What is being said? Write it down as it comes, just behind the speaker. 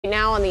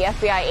Now on the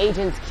FBI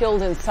agents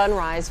killed in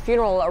Sunrise,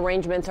 funeral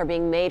arrangements are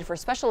being made for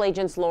Special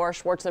Agents Laura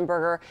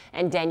Schwarzenberger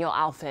and Daniel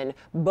Alfin,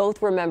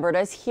 both remembered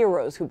as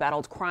heroes who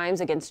battled crimes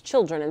against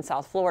children in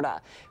South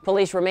Florida.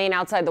 Police remain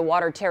outside the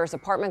Water Terrace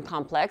apartment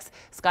complex,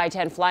 Sky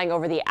 10 flying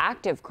over the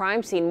active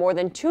crime scene more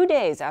than 2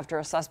 days after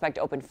a suspect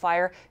opened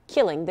fire,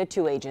 killing the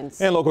two agents.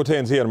 And local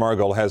 10's Ian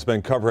Margol has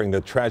been covering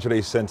the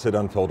tragedy since it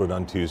unfolded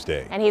on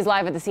Tuesday. And he's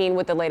live at the scene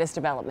with the latest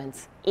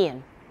developments.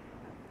 Ian.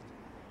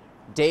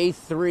 Day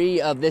 3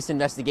 of this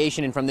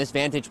investigation, and from this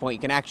vantage point you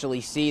can actually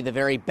see the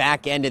very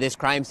back end of this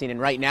crime scene, and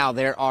right now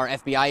there are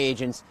FBI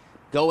agents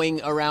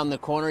going around the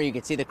corner. You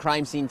can see the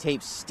crime scene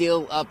tape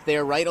still up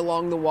there right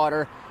along the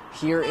water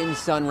here in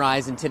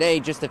Sunrise. And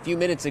today, just a few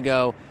minutes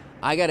ago,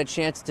 I got a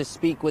chance to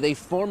speak with a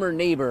former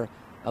neighbor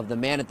of the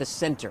man at the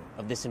center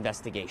of this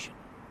investigation.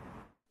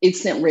 It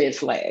sent red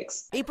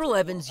flags. April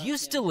Evans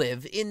used to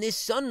live in this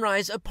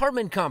Sunrise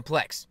apartment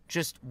complex,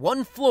 just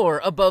one floor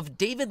above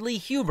David Lee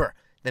Huber,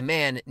 the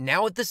man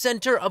now at the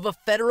center of a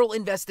federal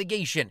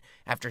investigation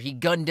after he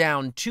gunned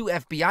down 2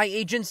 FBI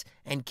agents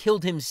and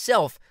killed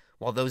himself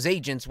while those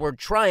agents were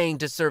trying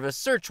to serve a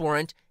search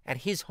warrant at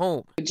his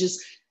home. Just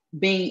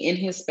being in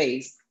his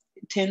space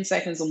 10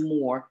 seconds or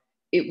more,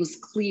 it was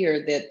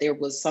clear that there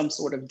was some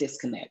sort of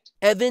disconnect.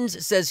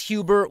 Evans says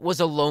Huber was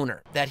a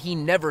loner, that he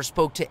never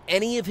spoke to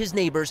any of his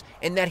neighbors,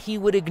 and that he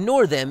would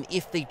ignore them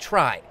if they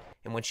tried.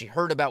 And when she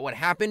heard about what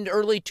happened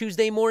early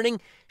Tuesday morning,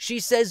 she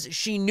says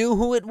she knew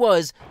who it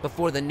was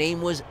before the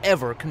name was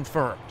ever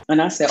confirmed. And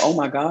I said, oh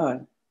my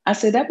God. I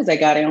said, that was that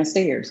guy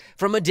downstairs.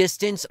 From a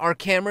distance, our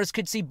cameras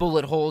could see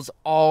bullet holes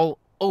all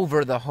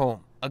over the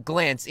home. A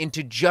glance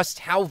into just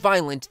how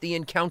violent the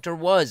encounter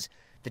was.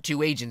 The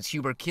 2 agents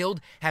Huber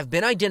killed have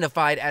been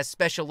identified as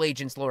Special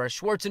Agents Laura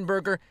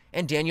Schwarzenberger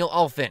and Daniel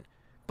Alfin.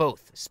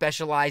 Both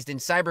specialized in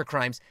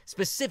cybercrimes,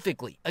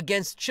 specifically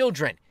against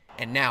children.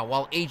 And now,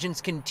 while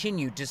agents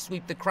continued to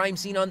sweep the crime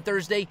scene on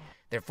Thursday,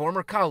 their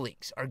former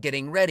colleagues are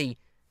getting ready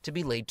to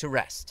be laid to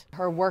rest.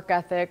 Her work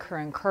ethic, her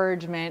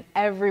encouragement,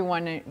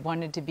 everyone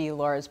wanted to be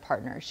Laura's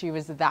partner. She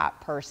was that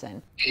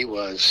person. He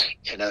was,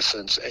 in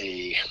essence,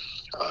 a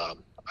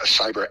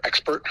cyber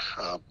expert,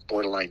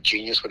 borderline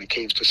genius when it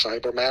came to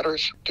cyber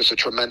matters. Just a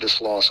tremendous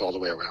loss all the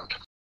way around.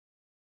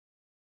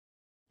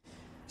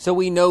 So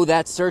we know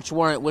that search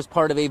warrant was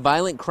part of a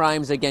violent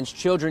crimes against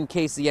children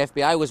case the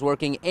FBI was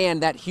working,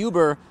 and that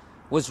Huber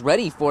was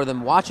ready for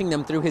them, watching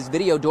them through his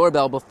video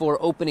doorbell before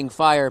opening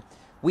fire.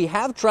 We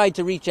have tried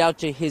to reach out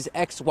to his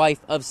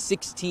ex-wife of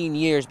 16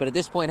 years, but at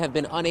this point have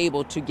been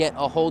unable to get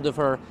a hold of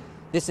her.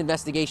 This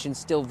investigation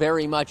still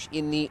very much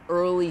in the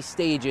early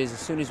stages. As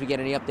soon as we get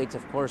any updates,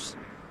 of course,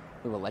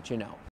 we will let you know.